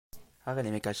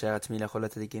הרי מקשר עצמי לכל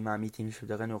הצדיקים האמיתיים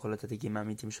שבדרנו וכל הצדיקים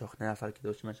האמיתיים שוכני אף על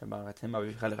קדוש מה שבראתם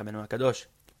ובכלל לרבנו הקדוש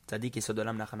צדיק יסוד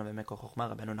עולם נחנו ומקו חוכמה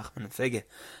רבנו נחמן נפגה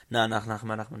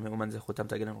נחמן מאומן זכותם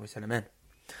תגלנו ויסלמן.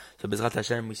 So Bezrat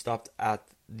Hashem, we stopped at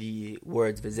the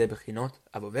words V'zeh Bechinot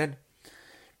Avoved.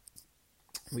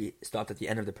 We stopped at the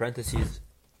end of the parentheses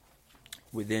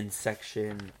within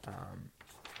section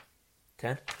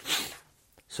 10.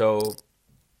 So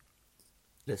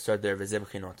let's start there. V'zeh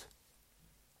Bechinot.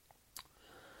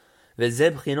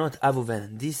 V'zeh Bechinot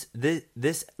Avoved.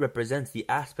 This represents the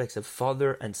aspects of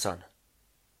father and son.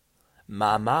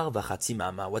 Ma'amar v'chatzi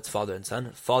ma'amar. What's father and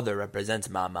son? Father represents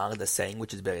ma'amar, the saying,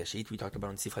 which is Bereshit. We talked about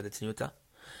in Sifra Detzniuta.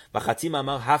 V'chatzi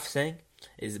ma'amar, half saying,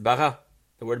 is bara,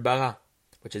 the word bara,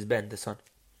 which is ben, the son.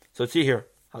 So see here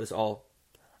how this all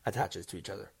attaches to each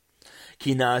other.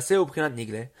 Ki na'aseh u'b'chinat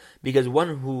nigle, because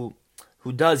one who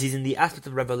does, he's in the aspect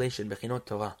of revelation, bechinot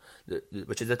Torah,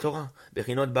 which is the Torah,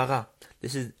 bechinot bara.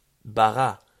 This is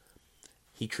bara.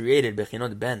 He created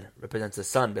Bechinot Ben, represents the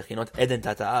sun. Bechinot Eden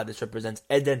Tata'ah, this represents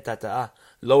Eden Tata'ah.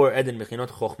 Lower Eden, Bechinot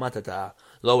Chochma Tata'ah.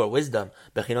 Lower wisdom,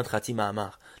 Bechinot Chatzi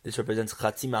Ma'amar. This represents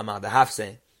Chatzi Ma'amar, the half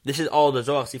saying. This is all the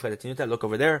Zohar Sifra Detzniuta. Look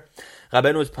over there.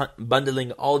 Rabeinu is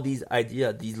bundling all these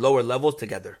ideas, these lower levels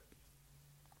together.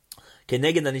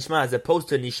 Keneged Nishma, as opposed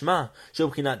to Nishma,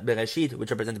 Shubchinat Bereshit, which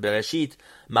represents Bereshit,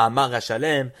 Ma'amar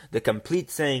HaShalem, the complete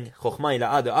saying, Chochma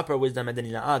Ila'ah, the upper wisdom, Eden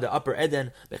Ila'ah, the upper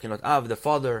Eden, Bechinot Av, the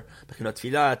father, Bechinot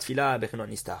Tfilah, Bechinot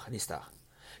Nistach.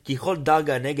 Ki chol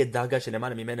darga neged darga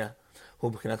shelemana mimena,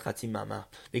 hu Bechinat Chatzim Ma'amar.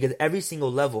 Because every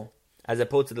single level, as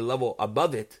opposed to the level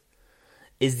above it,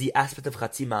 is the aspect of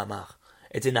Chatzim Ma'amar.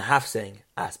 It's in a half saying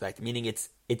aspect, meaning it's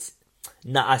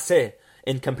na'aseh,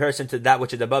 in comparison to that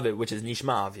which is above it, which is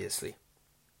Nishma, obviously.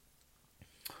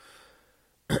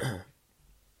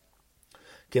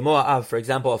 For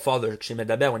example, a father,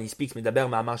 when he speaks,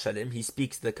 he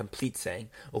speaks the complete saying.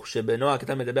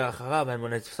 And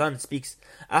when his son speaks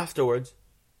afterwards,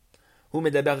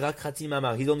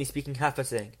 he's only speaking half a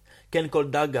saying.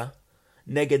 The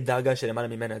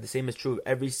same is true of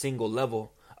every single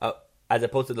level, as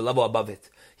opposed to the level above it.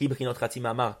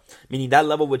 Meaning that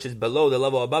level which is below the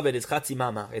level above it is chatzi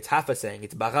mama. It's half a saying.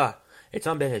 It's bara. It's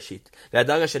on Bereshit.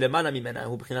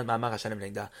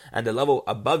 And the level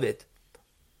above it,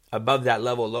 above that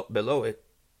level, below it,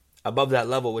 above that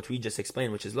level which we just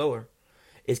explained, which is lower,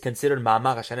 is considered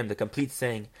ma'amar Hashem, the complete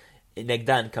saying,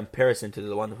 in comparison to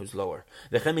the one who's lower.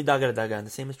 And the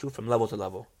same is true from level to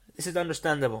level. This is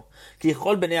understandable. Because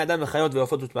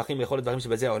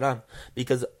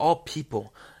all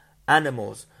people,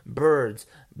 animals, birds,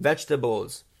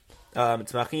 vegetables,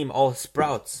 all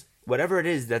sprouts, whatever it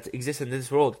is that exists in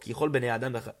this world, they are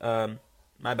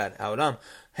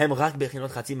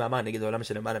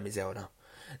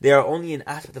only an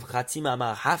aspect of chatzi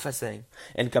ma'amar, half a saying,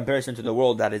 in comparison to the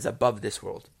world that is above this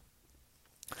world.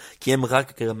 Because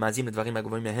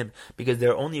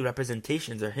they're only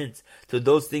representations or hints to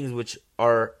those things which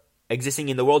are existing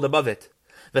in the world above it.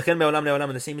 And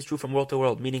the same is true from world to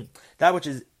world, meaning that which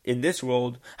is in this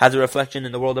world has a reflection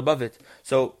in the world above it.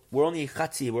 So we're only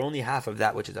chatzi, we're only half of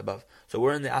that which is above. So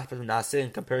we're in the aspect of naaseh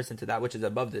in comparison to that which is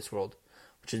above this world,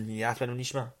 which is in the aspect of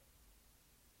nishma.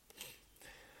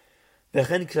 And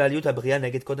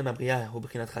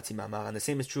the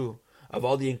same is true of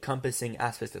all the encompassing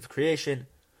aspects of creation,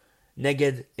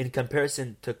 neged, in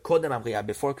comparison to kodem abriya,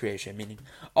 before creation, meaning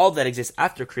all that exists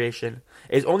after creation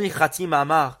is only chatzi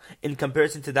ma'amar in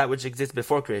comparison to that which exists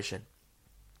before creation.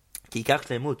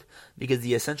 Because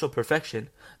the essential perfection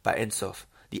by Ein Sof,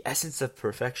 the essence of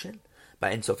perfection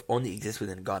by Ein Sof only exists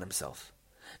within God Himself.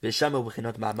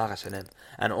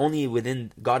 And only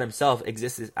within God Himself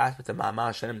exists this aspect of ma'amar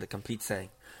Hashem, the complete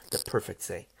saying, the perfect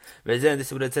saying. This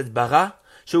is what it says, bara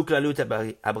shu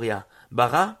klalut abriya.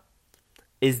 Bara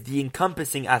is the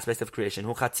encompassing aspect of creation.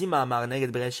 This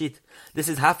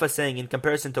is half a saying in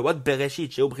comparison to what Bereshit.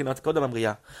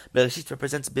 Bereshit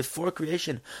represents before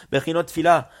creation.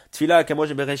 Tfilah,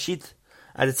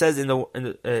 as it says in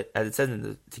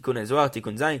the Tikkun Zohar,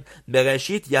 Tikkun Zayin.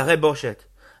 Bereshit yare boshet.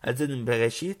 As it says in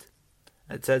Bereshit,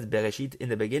 it says Bereshit in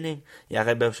the beginning.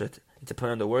 Yare boshet. To put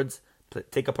on the words,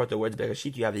 take apart the words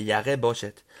Bereshit. You have yare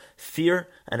boshet, fear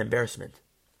and embarrassment.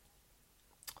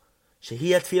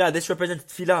 This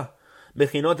represents tfilah.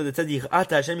 Bechinot, as it says, Yirat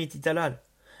Hashem yititalal.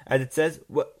 As it says,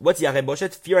 what's Yareh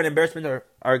Boshet? Fear and embarrassment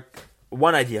are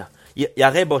one idea.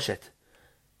 Yareh Boshet.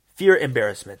 Fear,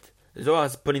 embarrassment. The Zohar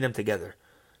is putting them together.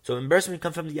 So embarrassment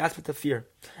comes from the aspect of fear.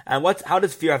 And how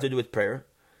does fear have to do with prayer?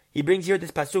 He brings here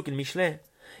this pasuk in Mishleh.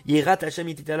 Yirat Hashem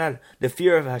yititalal. The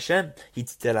fear of Hashem,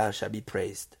 yititalal, shall be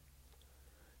praised.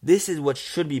 This is what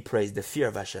should be praised, the fear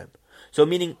of Hashem. So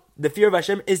meaning the fear of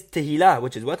Hashem is tehillah,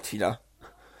 which is what? Tefillah.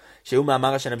 Shehu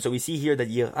ma'amar Hashem. So we see here that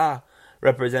yirah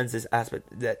represents this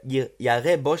aspect, that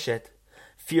yareh boshet,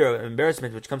 fear of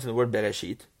embarrassment, which comes from the word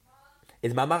bereshit,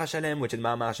 is ma'amar Hashem, which is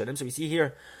ma'amar Hashem. So we see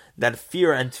here that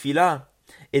fear and tefillah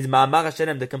is ma'amar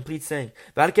Hashem, the complete saying.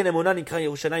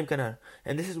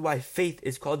 And this is why faith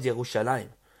is called Yerushalayim,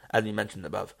 as we mentioned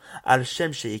above. Al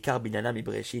Shem she'ikar binyanam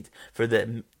ibreshit, for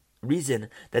the reason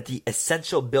that the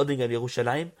essential building of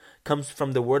Yerushalayim comes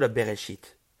from the word of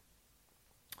Bereshit.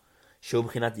 Shehu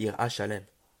b'chinat yirah shalem.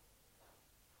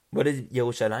 What is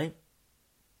Yerushalayim?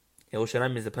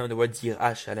 Yerushalayim is the plan of the word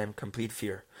yirah shalem, complete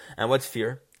fear. And what's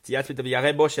fear? It's the aspect of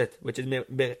yareh boshet, which is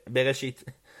Bereshit.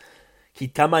 Ki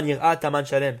taman yirah taman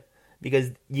shalem. Because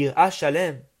yirah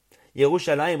shalem,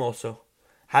 Yerushalayim also,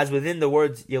 has within the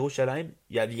words Yerushalayim,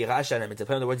 you have yirah shalem. It's a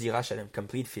plan of the word yirah shalem,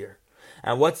 complete fear.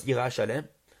 And what's yirah shalem?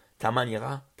 Taman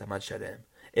yirah, taman shalem.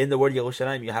 In the word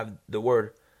Yerushalayim, you have the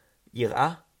word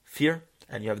yirah, fear,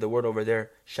 and you have the word over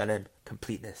there, shalem,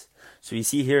 completeness. So you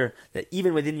see here that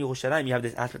even within Yerushalayim, you have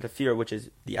this aspect of fear, which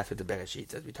is the aspect of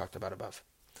Bereshit, as we talked about above.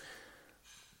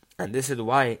 And this is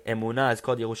why emunah is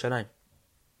called Yerushalayim.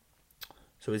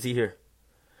 So we see here,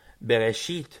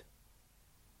 Bereshit.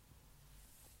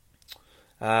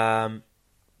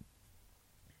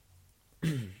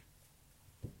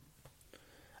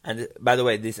 And by the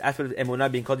way, this aspect of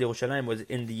emunah being called Yerushalayim was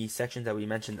in the section that we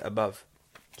mentioned above.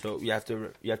 So you have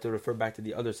to refer back to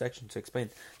the other section to explain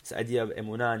this idea of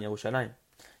emunah and Yerushalayim.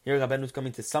 Here Rabeinu is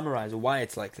coming to summarize why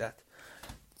it's like that.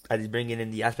 As he's bringing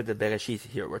in the aspect of Bereshit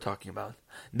here we're talking about.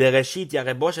 Bereshit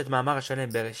yareh boshet ma'amar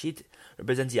Hashem. Bereshit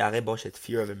represents yareh boshet,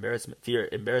 fear of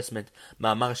embarrassment.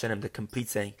 Ma'amar Hashem, the complete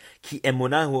saying. Ki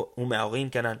emunah hu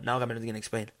me'orim kanan. Now Rabeinu is going to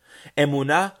explain.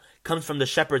 Emunah comes from the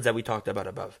shepherds that we talked about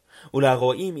above. And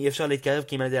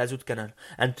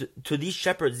to these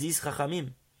shepherds, these chachamim,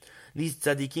 these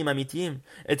tzadikim amitiyim,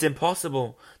 it's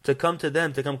impossible to come to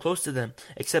them, to come close to them,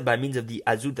 except by means of the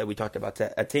azut that we talked about,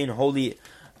 to attain holy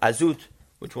azut,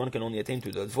 which one can only attain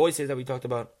through those voices that we talked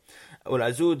about.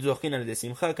 And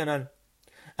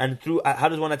through, how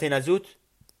does one attain azut?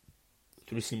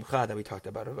 Through simcha that we talked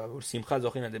about.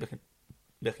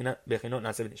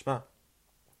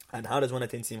 And how does one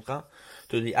attain simcha?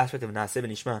 Through the aspect of naaseh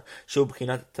v'nishma, shehu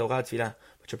b'chinat Torah tefillah,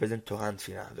 which represent Torah and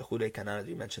tefillah, the chudei kanan as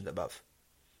we mentioned above.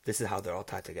 This is how they're all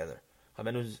tied together.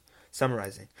 Rabeinu is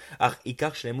summarizing.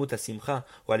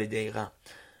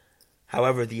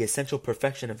 However, the essential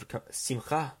perfection of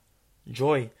simcha,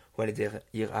 joy,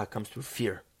 comes through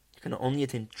fear. You can only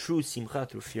attain true simcha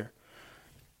through fear.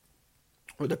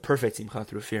 Or the perfect simcha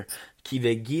through fear. Ki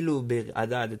vegilu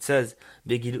bir'ada, it says,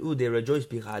 vegilu, they rejoice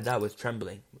bir'ada, with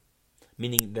trembling.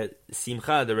 Meaning that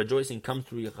simcha, the rejoicing, comes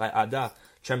through bir'ada,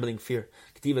 trembling fear.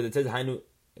 K'tiva, it says, hainu,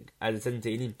 as it says in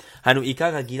Tehillim, hainu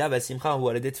ikar hagila v'simcha hu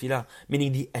aredet tefillah.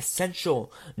 Meaning the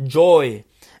essential joy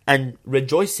and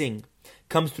rejoicing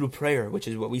comes through prayer, which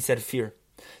is what we said, fear.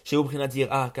 Shehu b'chinat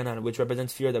yirah kanan, which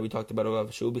represents fear that we talked about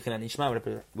above. Shehu b'chinat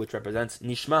nishma, which represents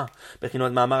nishma.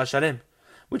 B'chinot ma'amar Hashem,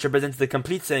 which represents the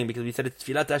complete saying, because we said it's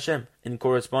tfilat Hashem, in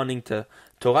corresponding to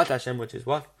Torah Hashem, which is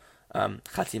what?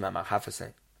 Chatzi ma'amar, half a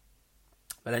saying.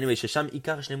 But anyway, shesham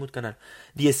ikar shlemut kanan.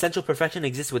 The essential perfection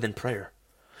exists within prayer.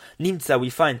 Nimtza,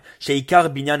 we find sheikar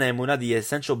binyan emunah, the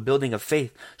essential building of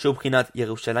faith. Shobchinat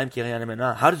Yerushalayim kiryan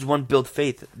emunah. How does one build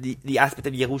faith? The aspect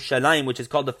of Yerushalayim, which is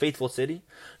called the faithful city.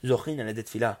 Zochin and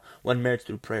tefillah. One merits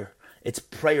through prayer. It's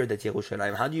prayer that's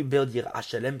Yerushalayim. How do you build yirah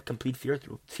shalem, complete fear?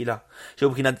 Through tefillah.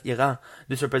 Shobchinat yirah.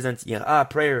 This represents yirah,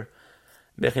 prayer.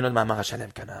 Bechinot ma'amar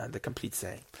shalem kana, the complete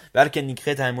saying. V'alken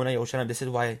nikreta emunah Yerushalayim. This is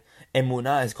why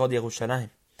emunah is called Yerushalayim.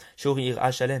 Shur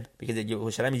yirah shalem, because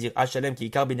Yerushalayim is yirah shalem ki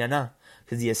ikar binyana.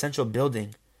 Because the essential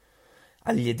building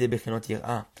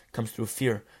comes through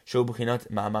fear. Because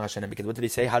what did they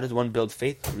say? How does one build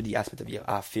faith? Through the aspect of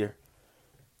fear,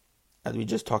 as we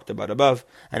just talked about above.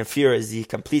 And fear is the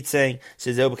complete saying.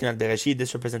 This represents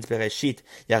Bereshit.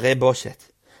 Yareh boshet.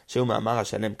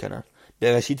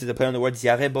 Bereshit is the play on the words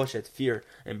Yareh boshet, fear,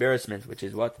 embarrassment, which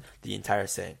is what? The entire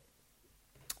saying.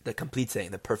 The complete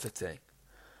saying, the perfect saying.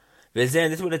 This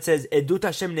is what it says. Edut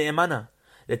Hashem ne'emana.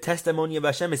 The testimony of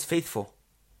Hashem is faithful.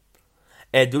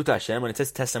 Edut Hashem, when it says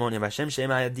testimony of Hashem, Shem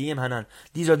Adiyim Hanan.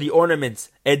 These are the ornaments.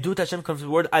 Edut Hashem comes from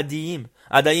the word Adiyim.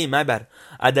 Adayim, my bad.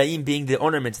 Adayim being the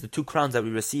ornaments, the two crowns that we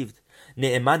received.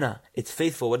 Ne'emana, it's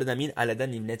faithful. What does that mean?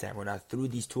 Aladan nimneta emunah. Through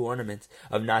these two ornaments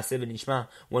of Naaseh v'nishma,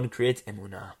 one creates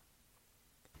emunah.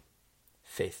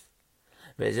 Faith.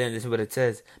 This is what it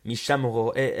says. Misham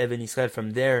ro'eh even Israel.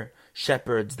 From there,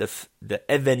 shepherds, the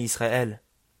even Israel.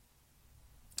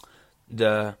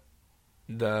 The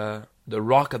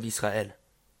rock of Israel.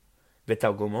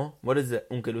 V'targumo. What does the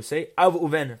Unkelu say? Av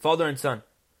uven, father and son.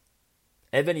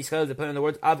 Even Israel is the play on the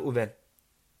words Av uven,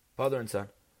 father and son.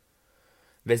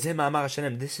 V'zeh ma'amar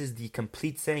Hashem. This is the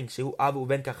complete saying. Shehu Av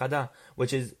uven kachada,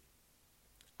 which is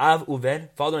Av uven,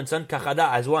 father and son,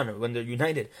 kachada, as one, when they're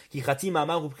united. Ki chati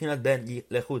ma'amar u'bchinat ben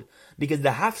lechud. Because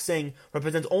the half saying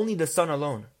represents only the son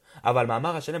alone. Aval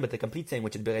ma'amar Hashem, but the complete saying,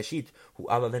 which is Bereshit, hu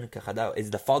Av uven kachada, is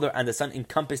the father and the son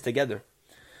encompassed together.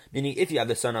 Meaning, if you have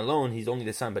the son alone, he's only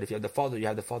the son. But if you have the father, you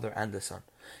have the father and the son.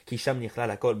 Ki sham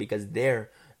nichlal hakol, because there,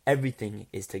 everything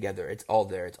is together. It's all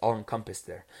there. It's all encompassed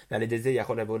there. And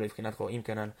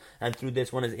through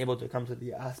this, one is able to come to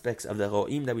the aspects of the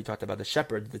ro'im that we talked about, the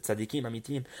shepherds, the tzadikim,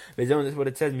 amitim. This is what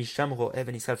it says, Misham ro'eh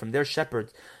ben Israel, from their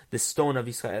shepherds, the stone of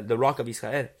Israel, the rock of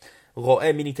Israel.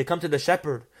 Ro'eh, meaning to come to the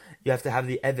shepherd, you have to have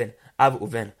the even, av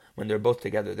uven, when they're both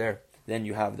together there. Then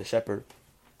you have the shepherd,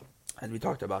 as we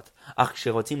talked about. But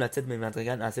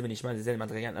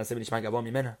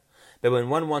when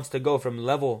one wants to go from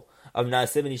level of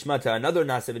Naaseh v'nishma to another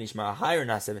Naaseh v'nishma, a higher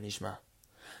Naaseh v'nishma,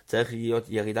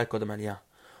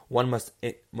 one must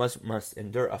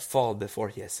endure a fall before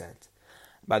he ascends.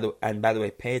 By the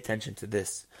way, pay attention to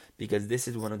this, because this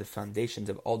is one of the foundations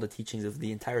of all the teachings of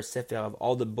the entire Sefer, of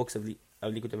all the books of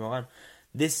Likutei Moharan.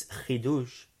 This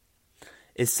chidush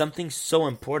is something so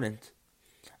important.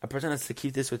 A person has to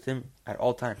keep this with him at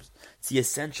all times. It's the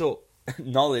essential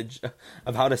knowledge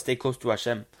of how to stay close to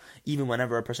Hashem, even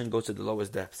whenever a person goes to the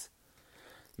lowest depths.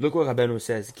 Look what Rabeinu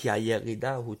says, Ki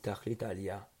hayerida hu tachlit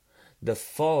aliyah. The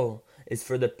fall is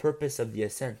for the purpose of the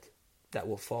ascent that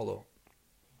will follow.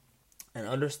 And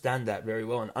understand that very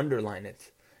well and underline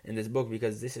it in this book,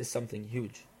 because this is something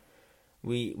huge.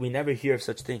 We never hear of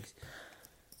such things.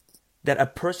 That a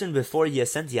person, before he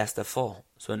ascends, he has to fall.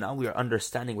 So now we are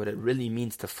understanding what it really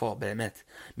means to fall, be'emet.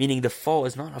 Meaning the fall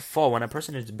is not a fall when a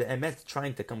person is be'emet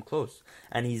trying to come close,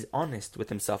 and he's honest with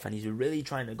himself, and he's really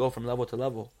trying to go from level to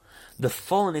level. The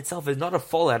fall in itself is not a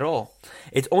fall at all.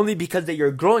 It's only because that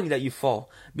you're growing that you fall.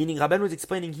 Meaning Rabeinu was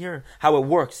explaining here how it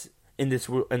works in this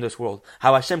world.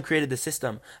 How Hashem created the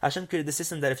system. Hashem created the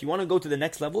system that if you want to go to the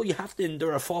next level, you have to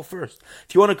endure a fall first.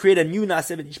 If you want to create a new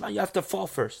Naaseh v'nishma, you have to fall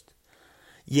first.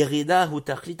 Yerida hu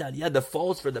tachlit aliyah, the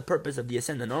falls for the purpose of the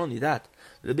ascent. And not only that,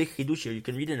 the big chidush here, you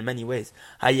can read it in many ways.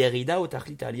 Hayerida hu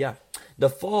tachlit aliyah, the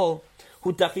fall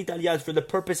hu tachlit aliyah is for the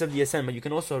purpose of the ascent. But you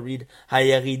can also read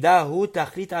Hayerida hu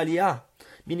tachlit aliyah,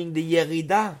 meaning the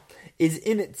yerida is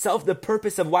in itself the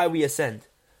purpose of why we ascend.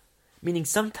 Meaning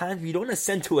sometimes we don't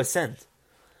ascend to ascend,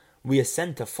 we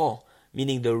ascend to fall.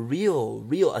 Meaning the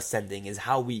real ascending is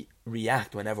how we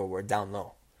react whenever we're down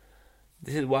low.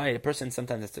 This is why a person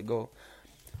sometimes has to go.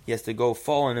 He has to go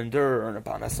fall and endure, earn a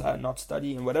panasa, not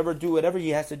study, and do whatever he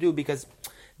has to do, because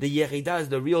the yerida is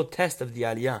the real test of the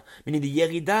aliyah. Meaning the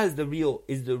yerida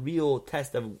is the real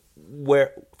test of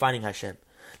where finding Hashem.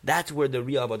 That's where the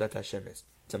real avodat Hashem is.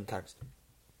 Sometimes.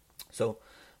 So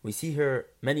we see here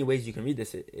many ways you can read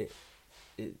this.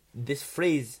 This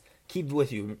phrase, keep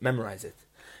with you, memorize it.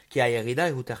 Ki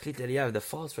hayerida hu tachlit aliyah, the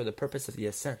falls for the purpose of the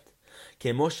ascent.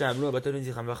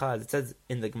 It says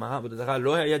in the Gemara,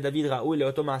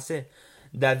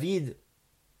 David,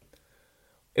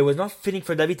 it was not fitting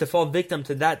for David to fall victim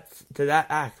to that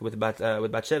act with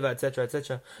Bathsheba, etc.,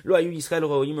 etc.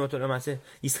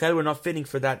 Israel were not fitting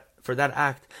for that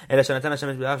act.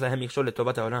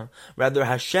 Rather,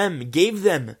 Hashem gave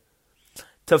them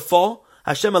to fall.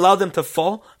 Hashem allowed them to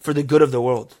fall for the good of the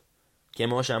world. I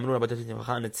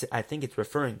think it's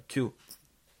referring to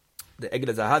the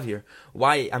Eged Zahav here,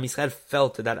 why Am Yisrael fell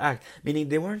to that act, meaning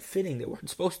they weren't fitting, they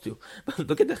weren't supposed to. But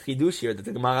look at the chidush here that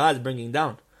the Gemara is bringing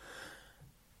down.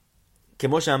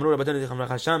 Why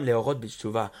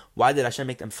did Hashem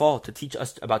make them fall? To teach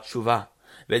us about tshuva.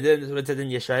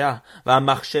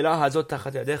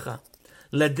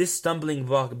 Let this stumbling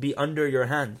block be under your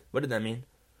hand. What did that mean?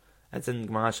 That's in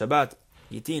Gemara Shabbat.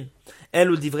 Elu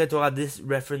divrei Torah. This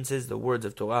references the words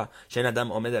of Torah. She'en adam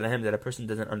omed alahem, that a person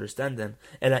doesn't understand them.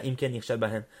 Ela im ken yichshad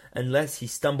bahem, unless he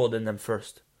stumbled in them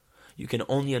first. You can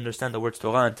only understand the words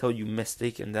Torah until you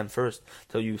mistake in them first,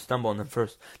 until you stumble in them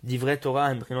first. Divrei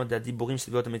Torah.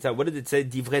 What did it say?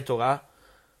 Divrei Torah.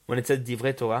 When it says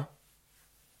divrei Torah,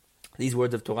 these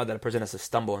words of Torah that a person has to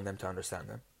stumble in them to understand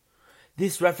them.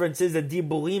 This references the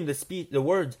diburim, the speech, the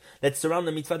words that surround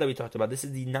the mitzvah that we talked about. This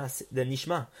is the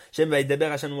nishma.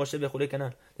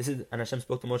 This is, and Hashem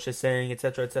spoke to Moshe saying,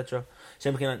 etc., etc. This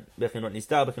represents the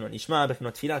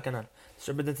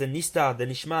nistar, the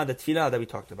nishma, the tefillah that we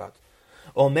talked about.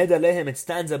 Omed alehem, it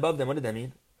stands above them. What did that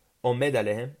mean? Omed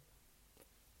alehem.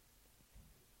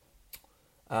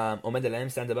 עומד עליהם,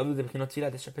 stand above, זה בחינות תפילה.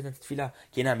 This represents תפילה.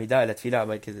 כי הנה עמידה אל התפילה,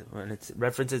 when it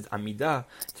references עמידה,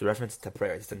 it's a reference to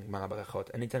prayer. It's in גמרא ברכות.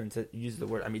 Anytime it uses the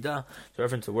word עמידה, it's a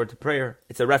reference to word to prayer.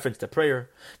 It's a reference to prayer.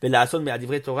 ולעשות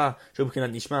מהדברי תורה, שהוא בחינת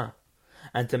נשמע.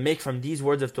 And to make from these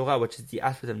words of Torah, which is the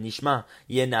aspect of nishma,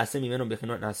 יהיה נעשה ממנו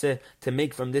בחינות נעשה, to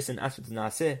make from this an aspect of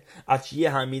נעשה, עד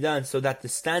שיהיה העמידה, and so that the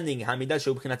standing, העמידה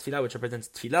שהוא בחינת תפילה, which represents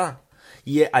תפילה,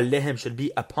 יהיה עליהם, should be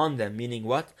upon them, meaning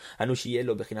what? אנו שיהיה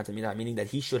לו בחינת עמידה, meaning that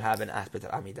he should have an aspect of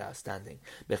עמידה, standing,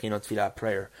 בחינות תפילה,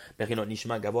 prayer, בחינות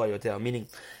נשמע גבוה יותר, meaning,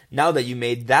 now that you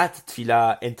made that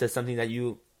תפילה into something that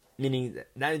you, meaning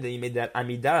now that you made that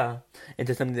amida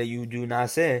into something that you do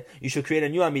naaseh, you should create a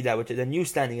new amida, which is a new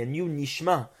standing, a new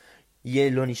nishma.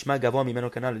 Yeh lo nishma gavoa mimeno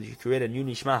kanal. You create a new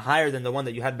nishma higher than the one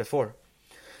that you had before.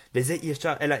 And this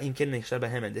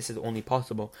is only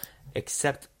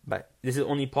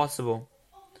possible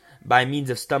by means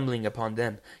of stumbling upon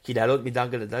them.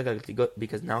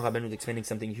 Because now Rabeinu is explaining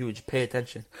something huge. Pay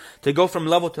attention. To go from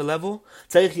level to level,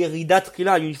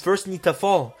 you first need to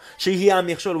fall,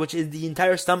 which is the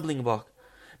entire stumbling block.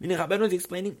 Meaning Rabeinu is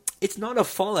explaining, it's not a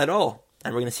fall at all.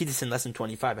 And we're going to see this in lesson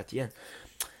 25 at the end.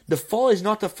 The fall is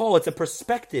not the fall, it's a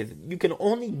perspective. You can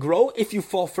only grow if you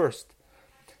fall first.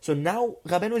 So now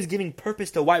Rabeinu is giving purpose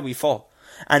to why we fall.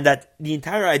 And that the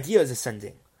entire idea is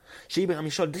ascending.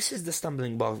 This is the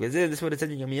stumbling block. This is what it says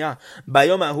in Yirmiyah.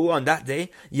 On that day,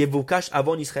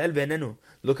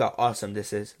 look how awesome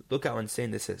this is. Look how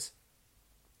insane this is.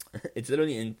 It's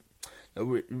literally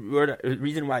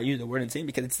reason why I use the word insane,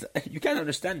 because you can't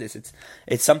understand this.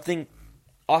 It's something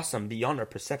awesome beyond our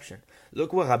perception.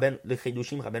 Look what the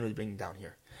Chidushim Rabeinu is bringing down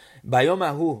here.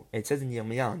 It says in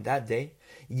Yirmiyah, on that day,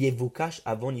 Yevukash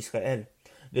avon Israel.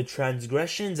 The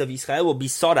transgressions of Israel will be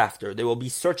sought after. They will be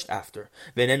searched after.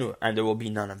 And there will be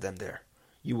none of them there.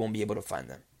 You won't be able to find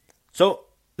them. So,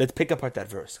 let's pick apart that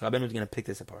verse. Rabeinu is going to pick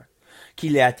this apart.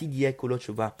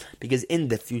 Because in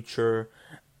the future,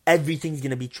 everything's going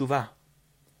to be tshuva.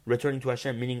 Returning to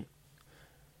Hashem, meaning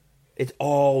it's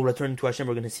all returning to Hashem.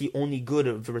 We're going to see only good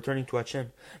of returning to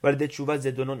Hashem. And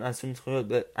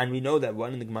we know that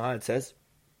one in the Gemara it says,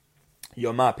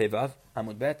 Yoma Pevav,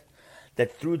 Amud Bet,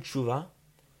 that through tshuva,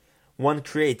 one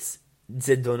creates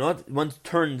zedonot, one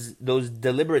turns those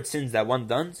deliberate sins that one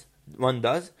does,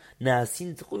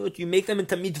 you make them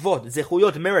into mitvot,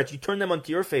 zechuyot, merit, you turn them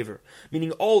onto your favor.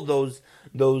 Meaning all those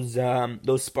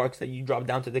sparks that you drop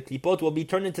down to the klipot will be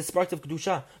turned into sparks of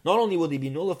kedusha. Not only will they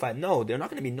be nullified, no, they're not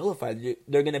going to be nullified,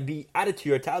 they're going to be added to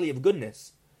your tally of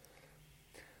goodness.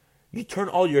 You turn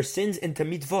all your sins into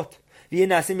mitvot.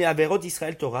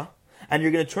 And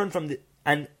you're going to turn from the...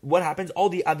 And what happens? All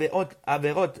the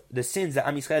averot, the sins that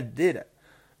Am Yisrael did,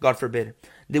 God forbid,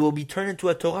 they will be turned into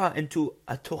a Torah, an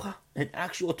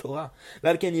actual Torah.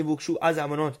 And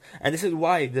this is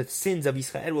why the sins of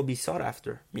Israel will be sought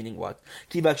after. Meaning what?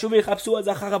 Because we're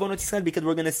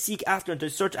going to seek after and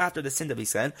to search after the sins of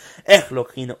Israel.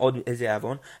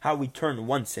 How we turn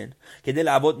one sin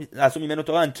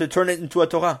and to turn it into a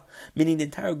Torah. Meaning the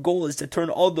entire goal is to turn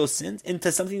all those sins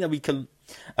into something that we can...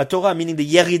 A Torah, meaning the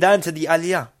yerida into the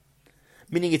aliyah.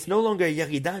 Meaning it's no longer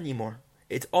yerida anymore.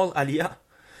 It's all aliyah.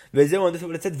 And this is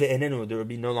what it said, there will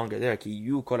be no longer there. Because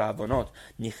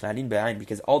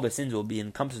all the sins will be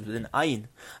encompassed within ayin.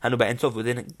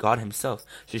 Within God Himself.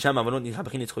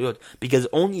 Because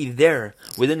only there,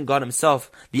 within God Himself,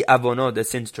 the avonot, the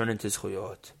sins turn into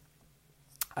zchuyot.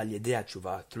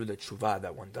 Through the tshuva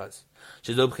that one does.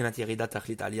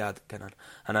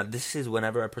 And this is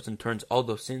whenever a person turns all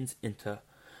those sins into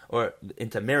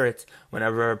merit,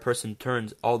 whenever a person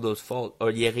turns all those faults,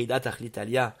 or yeridat tachlit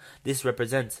aliyah, this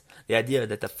represents the idea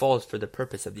that the falls for the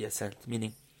purpose of the ascent,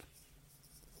 meaning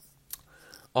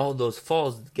all those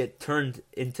falls get turned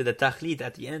into the tachlit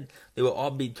at the end, they will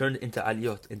all be turned into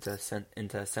aliyot, into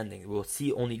ascending. We will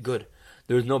see only good.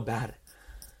 There is no bad.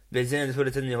 This is what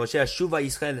it says in Yehoshua, Shuva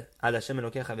Yisrael ad Hashem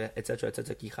Elokecha, etc.,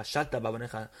 etc. Ki chashatta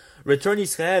ba'avonecha. Return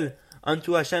Yisrael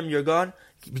unto Hashem your God,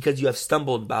 because you have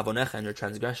stumbled ba'avonecha in your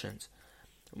transgressions.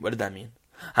 What did that mean?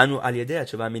 Hanu al yedei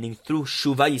tshuva, meaning through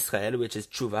Shuva Yisrael, which is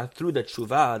tshuva, through the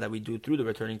tshuva that we do, through the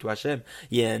returning to Hashem,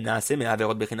 na'aseh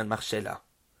me'averot bechinat machshela.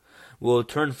 We'll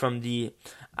turn from the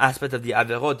aspect of the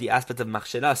averot, the aspect of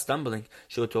machshela, stumbling,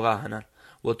 shu Torah hanan.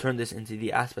 We'll turn this into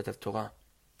the aspect of Torah.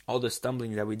 All the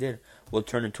stumbling that we did will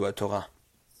turn into a Torah.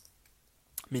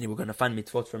 Meaning we're going to find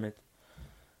mitzvot from it,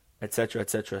 etc.,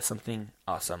 etc. Something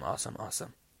awesome.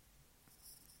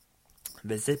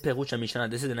 This is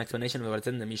an explanation of what it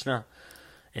said in the Mishnah.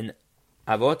 In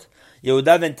Avot,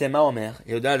 Yehuda ben Tema Omer,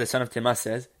 Yehuda the son of Tema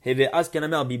says,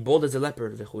 I'll be bold as a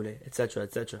leopard, etc.,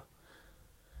 etc.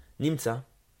 Nimtza,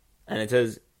 and it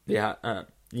says,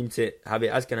 Be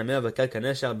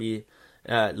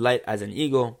light as an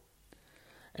eagle,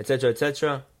 etc.,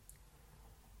 etc.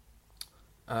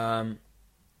 And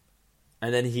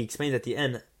then he explains at the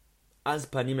end, as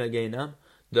panim legehinam,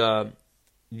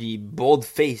 the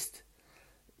bold-faced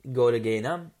go to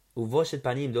Gehinam, uvoshet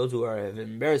panim, those who are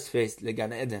embarrassed faced,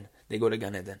 leGan Eden, they go to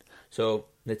Gan Eden. So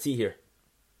let's see here.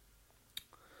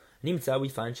 Nimtza, we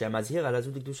find Shemazhir al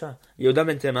azut kedusha. Yehuda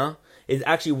ben Tema is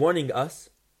actually warning us,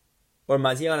 or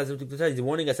Mazhir al azut kedusha is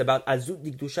warning us about azut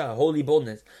kedusha, holy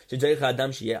boldness.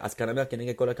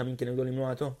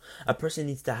 A person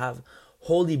needs to have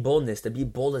holy boldness, to be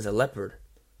bold as a leopard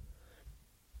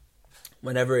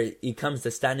whenever he comes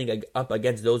to standing up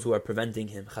against those who are preventing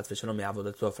him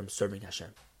from serving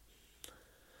Hashem.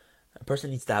 A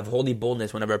person needs to have holy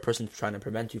boldness whenever a person is trying to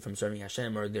prevent you from serving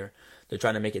Hashem, or they're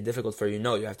trying to make it difficult for you.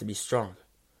 No, you have to be strong.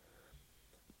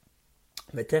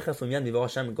 And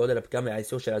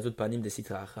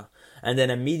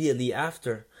then immediately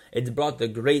after, it's brought the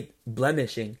great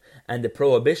blemishing and the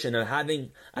prohibition of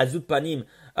having azut panim,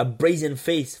 a brazen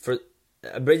face which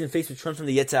comes from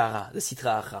the Yetzirah, the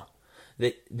sitra acha,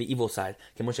 the evil side.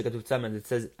 And it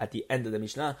says at the end of the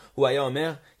Mishnah,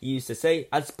 he used to say,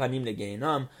 az panim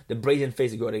leGehinam, the brazen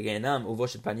face go to Gehinam,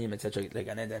 uvoshet panim, etc.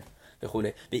 leGan Eden.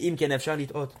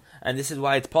 And this is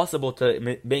why it's possible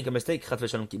to make a mistake, because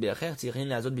it's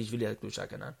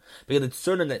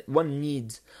certain that one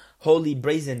needs holy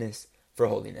brazenness for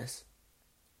holiness.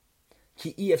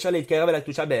 Because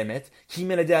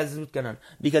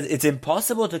it's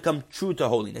impossible to come true to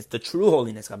holiness, the true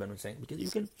holiness, Rabeinu was saying.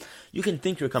 Because you can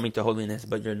think you're coming to holiness,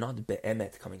 but you're not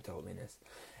be'emet coming to holiness.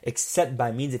 Except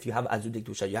by means if you have azut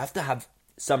kedusha. You have to have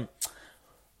some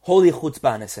holy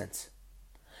chutzpah in a sense.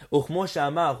 And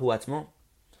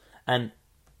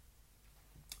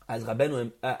as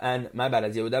Rabeinu,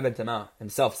 as Yehuda ben Tamar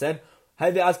himself said,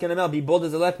 be bold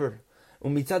as a leopard.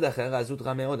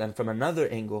 And from another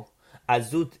angle,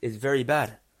 azut is very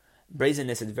bad.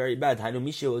 Brazenness is very bad.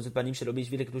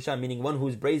 Meaning one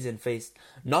who's brazen-faced,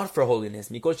 not for holiness.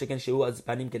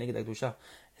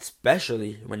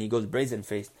 Especially when he goes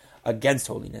brazen-faced against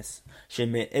holiness.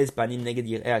 When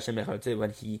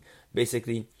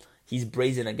he's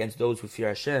brazen against those who fear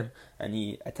Hashem, and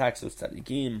he attacks those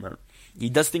Tzadikim. He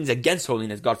does things against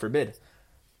holiness, God forbid.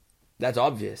 That's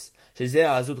obvious.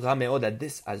 That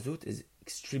this azut is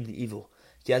extremely evil.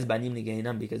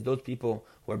 Because those people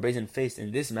who are brazen-faced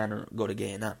in this manner go to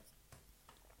Gehinam.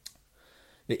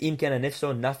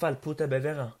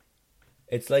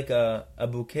 It's like a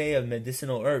bouquet of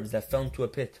medicinal herbs that fell into a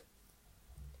pit.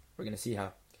 We're going to see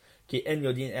how. Because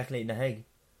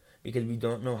we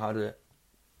don't know how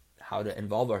to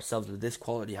involve ourselves with this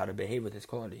quality, how to behave with this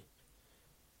quality.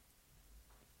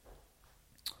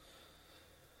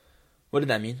 What did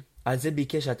that mean? This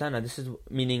is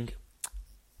meaning,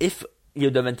 if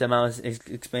Yehuda ben Tamar is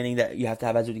explaining that you have to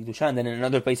have azut kedusha, and then in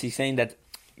another place he's saying that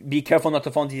be careful not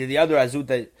to fall into the other azut,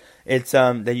 that it's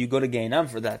that you go to Gehinam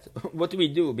for that. What do we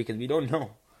do? Because we don't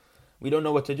know. We don't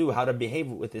know what to do, how to behave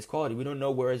with this quality. We don't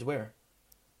know where is where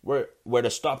to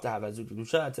stop to have azut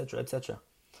kedusha, etc., etc.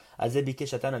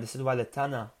 This is why the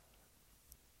Tana,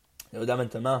 Yehuda ben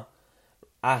Tamar,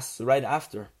 asks right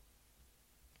after,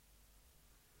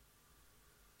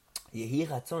 may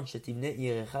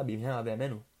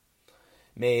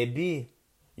it be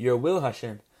your will,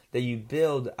 Hashem, that you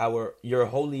build your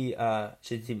holy that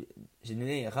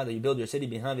you build your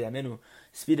city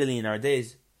speedily in our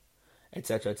days,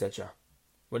 etc., etc.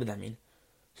 What did that mean?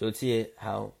 So let's see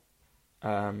how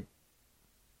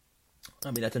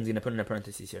that's going to put in a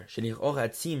parenthesis here.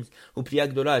 It seems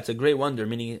it's a great wonder,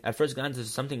 meaning at first glance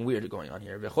there's something weird going on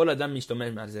here.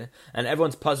 And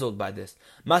everyone's puzzled by this.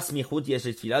 What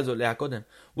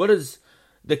is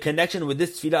the connection with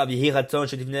this tefillah of Yehi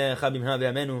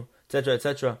Ratzon, etc.,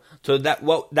 etc., to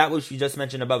that which we just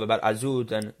mentioned above about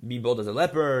azut and be bold as a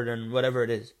leopard and whatever it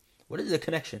is? What is the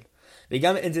connection? And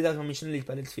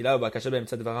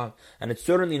it's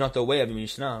certainly not the way of the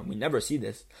Mishnah. We never see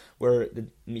this, where the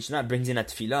Mishnah brings in a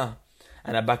tefillah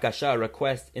and a bakasha, a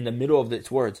request, in the middle of its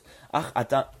words.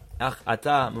 But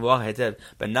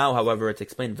now, however, it's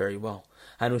explained very well.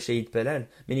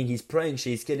 Meaning he's praying,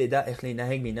 he's praying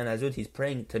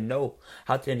to know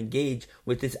how to engage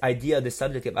with this idea, the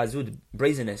subject of azut,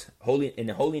 brazenness, in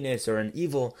holiness or in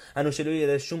evil.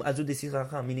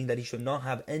 Meaning that he should not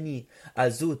have any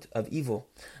azut of evil.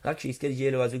 That he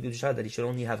should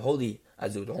only have holy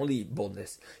azut, holy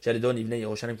boldness.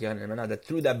 That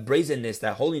through that brazenness,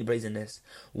 that holy brazenness,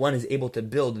 one is able to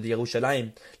build the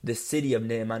Yerushalayim, the city of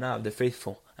Ne'emanah, of the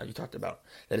faithful, as we talked about.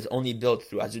 That is only built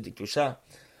through azut kedusha.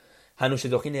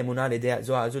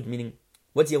 Meaning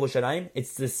What's Yerushalayim?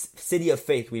 It's the city of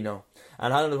faith, we know.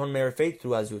 And how does one merit faith?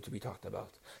 Through azut, we talked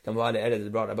about. That is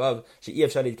brought above.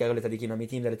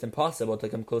 That it's impossible to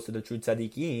come close to the true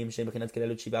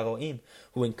tzadikim,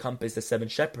 who encompass the seven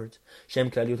shepherds,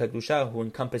 who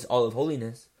encompass all of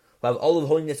holiness, who have all of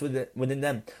holiness within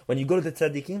them. When you go to the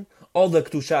tzadikim, all the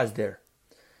kedusha is there.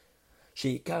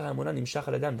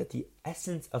 That the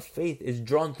essence of faith is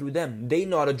drawn through them. They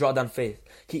know how to draw down faith.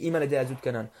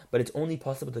 But it's only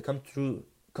possible to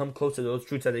come close to those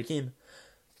true tzadikim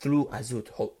through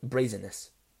azut,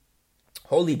 brazenness,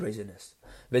 holy brazenness.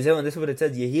 And this is what it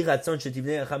says: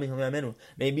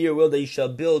 maybe your will that you shall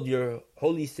build your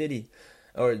holy city,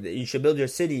 or you should build your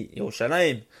city,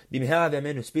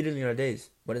 Yerushalayim, speedily in our days.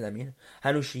 What does that mean?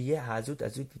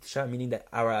 Meaning that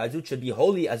our azut should be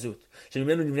holy azut.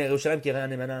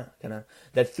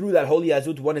 That through that holy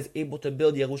azut, one is able to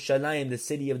build Yerushalayim, the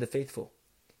city of the faithful.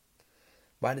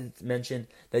 Why did it mention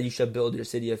that you shall build your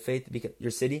city of faith? Because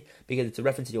it's a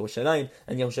reference to Yerushalayim,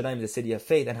 and Yerushalayim is the city of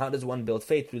faith. And how does one build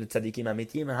faith? Through the tzadikim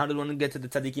amitim. And how does one get to the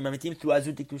tzadikim amitim? Through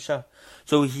azut kedusha.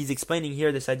 So he's explaining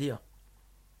here this idea.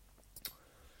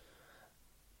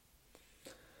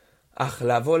 But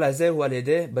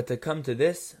to come to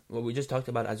this, what we just talked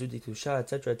about, azut kedusha,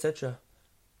 etc., etc.,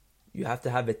 you have to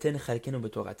have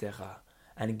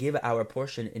and give our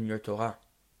portion in your Torah.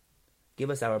 Give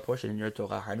us our portion in your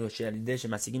Torah.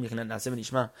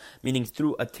 Meaning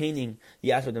through attaining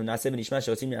the aspect of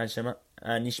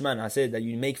nishma, that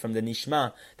you make from the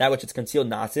nishma, that which is concealed,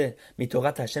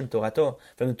 mitorat Hashem, Torato,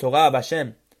 from the Torah of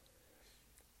Hashem,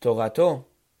 Torato,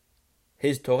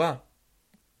 His Torah.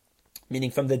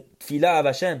 Meaning from the tefillah of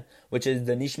Hashem, which is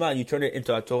the nishma, you turn it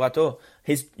into a Torato,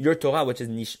 your Torah, which is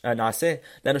naaseh.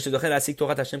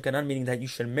 Meaning that you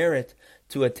should merit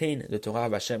to attain the Torah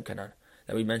of Hashem Kanan,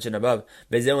 that we mentioned above.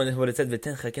 What it says,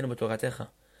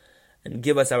 and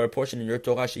give us our portion in your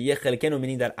Torah.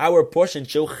 Meaning that our portion,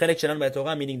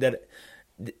 meaning that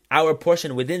our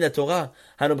portion within the Torah,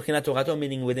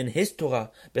 meaning within His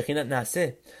Torah,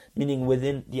 meaning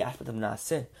within the aspect of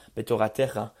naaseh,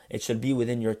 it should be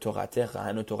within your Torah,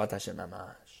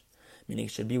 meaning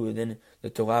it should be within the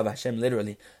Torah of Hashem,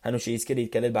 literally.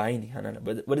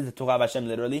 But what is the Torah of Hashem,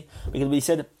 literally? Because we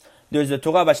said there's the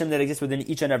Torah of Hashem that exists within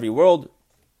each and every world,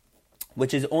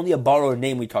 which is only a borrowed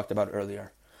name we talked about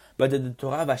earlier. But the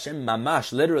Torah of Hashem,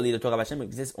 mamash, literally the Torah of Hashem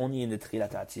exists only in the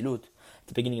Tchilat HaAtzilut,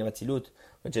 the beginning of Atzilut,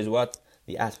 which is what?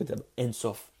 The aspect of Ein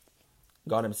Sof,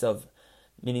 God Himself.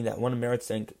 Meaning that one merits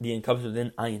to be encompassed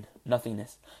within Ayin,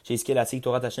 nothingness.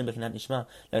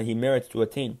 That he merits to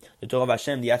attain the Torah of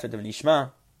Hashem, the aspect of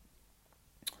Nishma.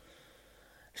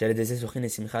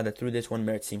 That through this one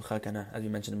merits Simcha, as we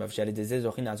mentioned above. Through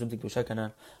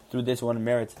this one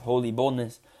merits holy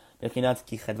boldness. And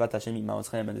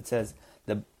it says,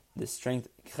 the strength,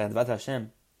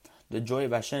 the joy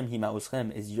of Hashem,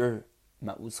 is your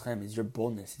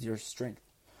boldness, is your strength.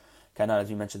 As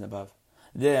we mentioned above.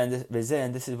 And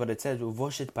this is what it says,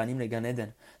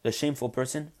 the shameful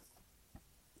person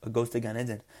goes to Gan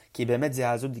Eden.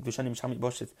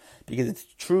 Because it's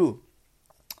true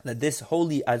that this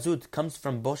holy azut comes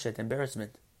from boshet,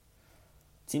 embarrassment.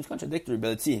 It seems contradictory, but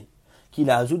let's see.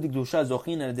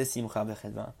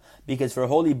 Because for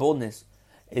holy boldness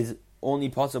is only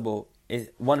possible,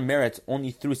 one merits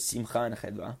only through simcha and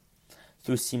chedva,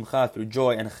 through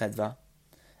joy and chedva,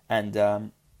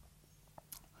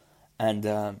 and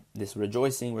this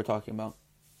rejoicing we're talking about.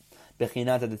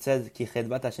 Bechinat, that it says, Ki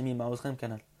chedvat Hashem ima'oschem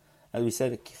kanal. As we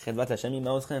said, Ki chedvat Hashem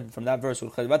ima'oschem, from that verse,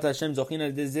 Chedvat Hashem zochin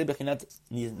al dezeh bechinat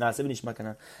na'aseh v'nishma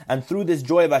kanal. And through this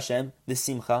joy of Hashem, this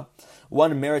simcha,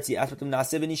 one merits the aspect of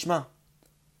na'aseh v'nishma.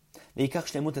 Ve'ikach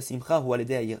shlemut ha'simcha hu al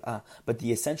yedei ha'yir'ah. But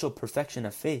the essential perfection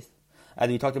of faith, as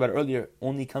we talked about earlier,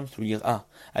 only comes through yir'ah.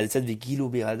 As it says,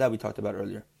 V'gilu bi'yada, we talked about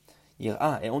earlier.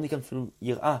 Yir'ah, it only comes through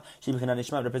Yir'ah. She b'chinat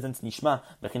nishma represents nishma,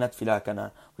 b'chinat tefillah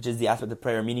kana, which is the aspect of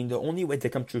prayer, meaning the only way to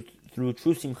come through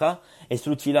true simcha is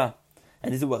through tefillah.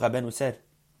 And this is what Rabeinu said.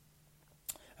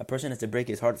 A person has to break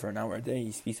his heart for an hour a day.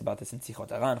 He speaks about this in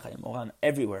Sichot Aran, Chayim Moran,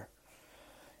 everywhere.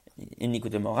 In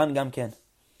Nikutei Moran gam ken.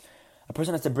 A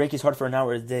person has to break his heart for an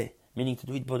hour a day, meaning to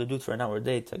do it for an hour a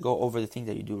day, to go over the things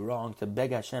that you do wrong, to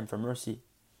beg Hashem for mercy,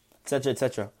 etc.,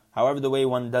 etc. However the way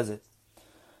one does it.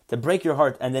 To break your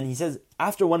heart, and then he says,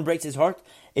 after one breaks his heart,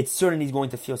 it's certain he's going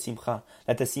to feel simcha.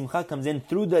 That the simcha comes in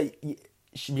through the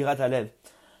shbirat halev.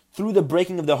 Through the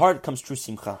breaking of the heart comes true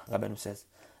simcha, Rabeinu says.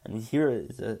 And here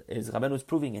is Rabeinu is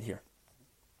proving it here.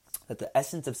 That the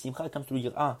essence of simcha comes through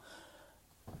yir'ah,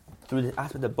 through the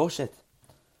aspect of boshet.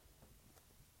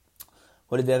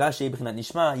 What did Rashi b'chinat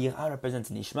nishma? Yirah represents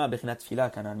nishma b'chinat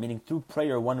tefillah kanan, meaning through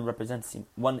prayer one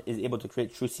is able to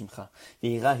create true simcha.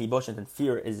 Yirah hi boshet, and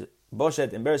fear is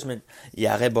boshet, embarrassment.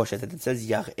 Yareh boshet, and it says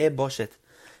yareh boshet,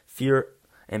 fear,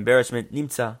 embarrassment.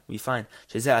 Nimtza, we find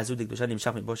shezeh azut dikdusha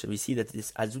nimshach mi boshet. We see that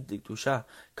this azut dikdusha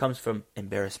comes from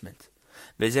embarrassment.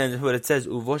 V'zeh what it says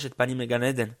uvoshet panim legan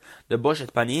Eden. The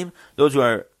boshet panim, those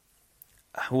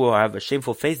who have a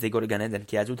shameful face, they go to Gan Eden.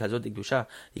 Ki azut hazot dikdusha,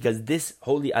 because this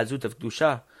holy azut of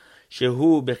dusha,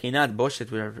 shehu bechinat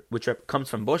boshet, which comes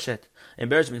from boshet,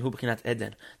 embarrassment, hu bechinat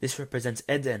Eden. This represents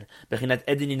Eden, bechinat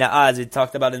Eden ina'a, as we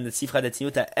talked about in the Sifra de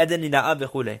Tzniuta, Eden ina'a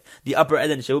v'chule, the upper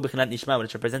Eden, shehu bechinat nishma,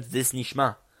 which represents this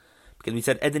nishma, because we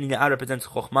said Eden ina'a represents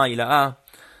chokhmah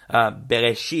ila'a,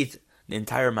 bereshit, the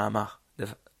entire ma'amah,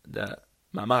 the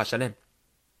ma'amah shalem.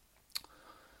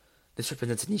 This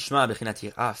represents nishma bechinat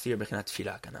yirah, fear bechinat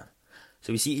tefillah kanan.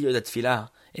 So we see here that tefillah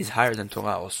is higher than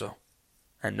Torah also.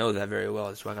 And know that very well.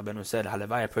 That's why Rabeinu said,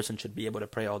 Halavai, a person should be able to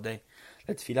pray all day.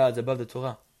 That tefillah is above the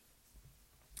Torah.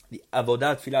 The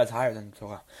avodah tefillah is higher than the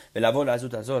Torah. Ve'lavol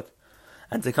azut azot.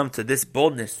 And to come to this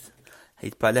boldness,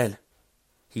 hitpalel,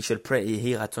 he should pray,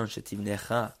 Yehi ratzon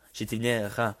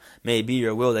shetivnecha, may it be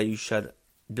your will that you should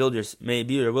build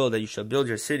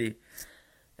your city,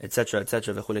 etc.,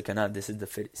 etc. This is the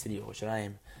city of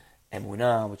Yerushalayim,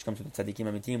 emunah, which comes through the Tzadikim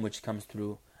amitim, which comes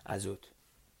through azut,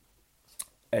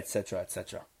 etc.,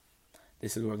 etc.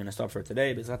 This is where we're going to stop for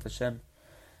today, B'ezrat Hashem,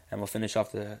 and we'll finish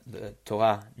off the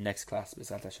Torah next class,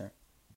 B'ezrat Hashem.